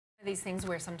These things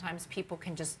where sometimes people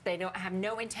can just, they don't have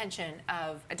no intention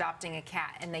of adopting a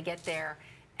cat, and they get there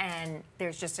and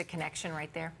there's just a connection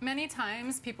right there. Many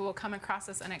times people will come across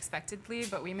us unexpectedly,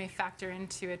 but we may factor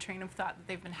into a train of thought that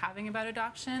they've been having about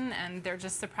adoption, and they're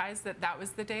just surprised that that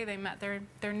was the day they met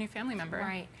their new family member.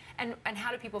 Right. And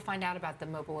how do people find out about the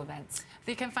mobile events?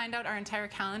 They can find out our entire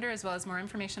calendar as well as more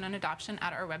information on adoption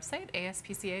at our website,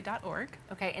 aspca.org.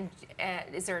 Okay, and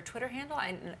is there a Twitter handle?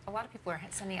 A lot of people are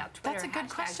sending out Twitter That's a good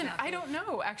question. I don't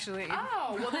know, actually.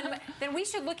 Oh, well, then we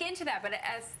should look into that. But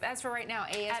as for right now,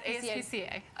 ASPCA. At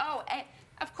ASPCA. Oh,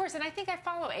 of course, and I think I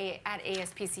follow at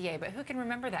ASPCA, but who can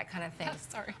remember that kind of thing?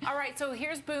 Sorry. All right, so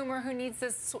here's Boomer, who needs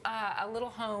this a little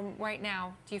home right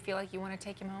now. Do you feel like you want to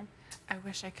take him home? I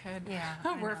wish I could. Yeah,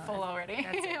 we're full already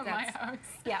in my house.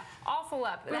 Yeah, all full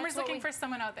up. Boomer's looking for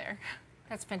someone out there.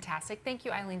 That's fantastic. Thank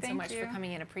you, Eileen, so much for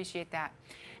coming in. Appreciate that.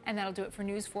 And that'll do it for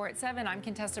News 4 at 7. I'm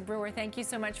Contessa Brewer. Thank you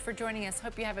so much for joining us.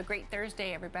 Hope you have a great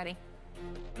Thursday, everybody.